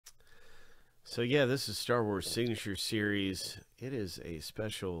So yeah, this is Star Wars Signature Series. It is a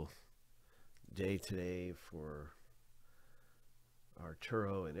special day today for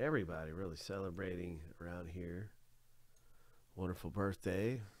Arturo and everybody really celebrating around here. Wonderful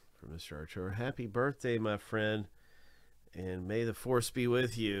birthday for Mr. Arturo. Happy birthday, my friend. And may the force be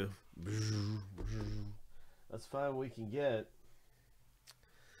with you. Let's find what we can get.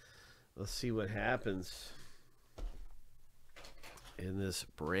 Let's see what happens in this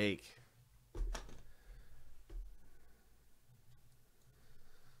break.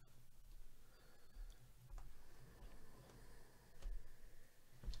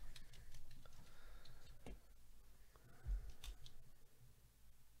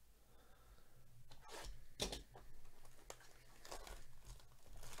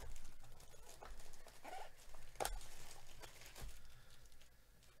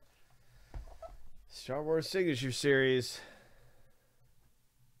 Star Wars Signature Series.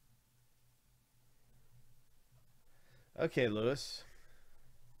 Okay, Lewis.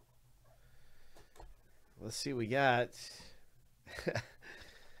 Let's see what we got.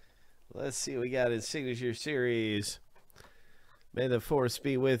 Let's see what we got in Signature Series. May the force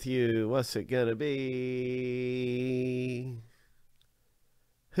be with you. What's it gonna be?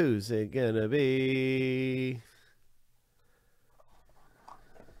 Who's it gonna be?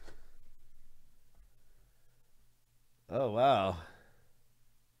 Oh, wow.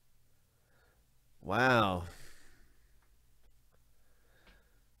 Wow.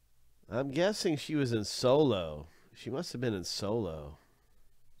 I'm guessing she was in Solo. She must have been in Solo.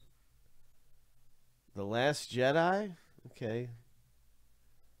 The Last Jedi? Okay.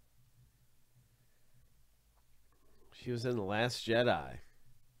 She was in The Last Jedi.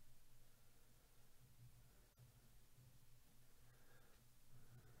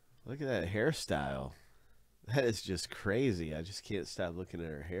 Look at that hairstyle. That is just crazy. I just can't stop looking at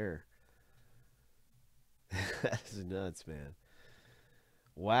her hair. That's nuts, man.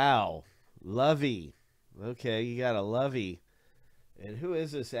 Wow. Lovey. Okay, you got a Lovey. And who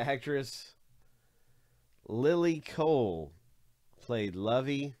is this actress? Lily Cole played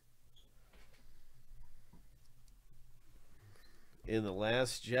Lovey in The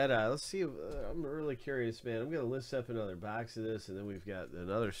Last Jedi. Let's see. I'm really curious, man. I'm going to list up another box of this, and then we've got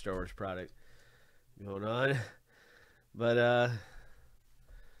another Star Wars product going on. But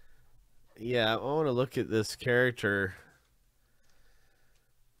yeah, I want to look at this character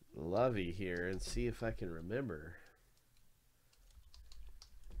Lovey here and see if I can remember.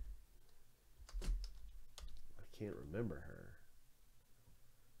 I can't remember her.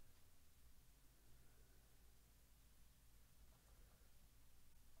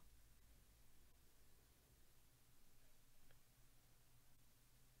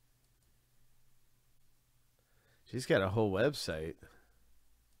 She's got a whole website.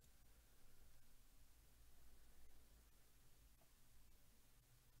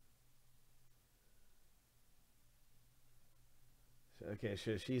 Okay,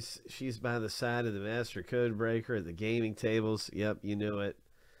 so she's by the side of the Master Code Breaker at the gaming tables. Yep, you knew it.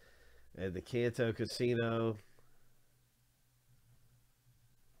 At the Canto Casino.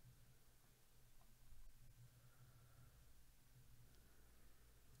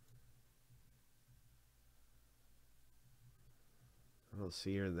 I don't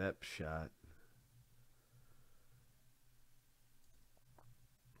see her in that shot.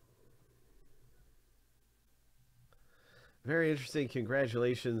 Very interesting.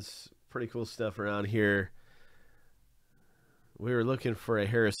 Congratulations. Pretty cool stuff around here. We were looking for a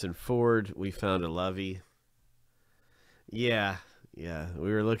Harrison Ford. We found a Lovey. Yeah.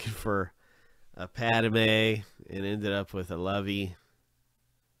 We were looking for a Padme and ended up with a Lovey.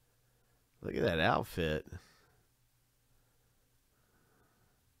 Look at that outfit.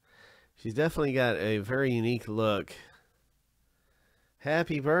 She's definitely got a very unique look.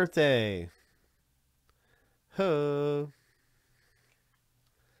 Happy birthday. Ho.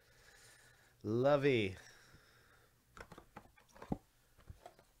 Lovey.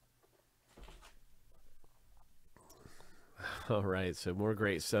 All right, so more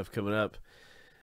great stuff coming up.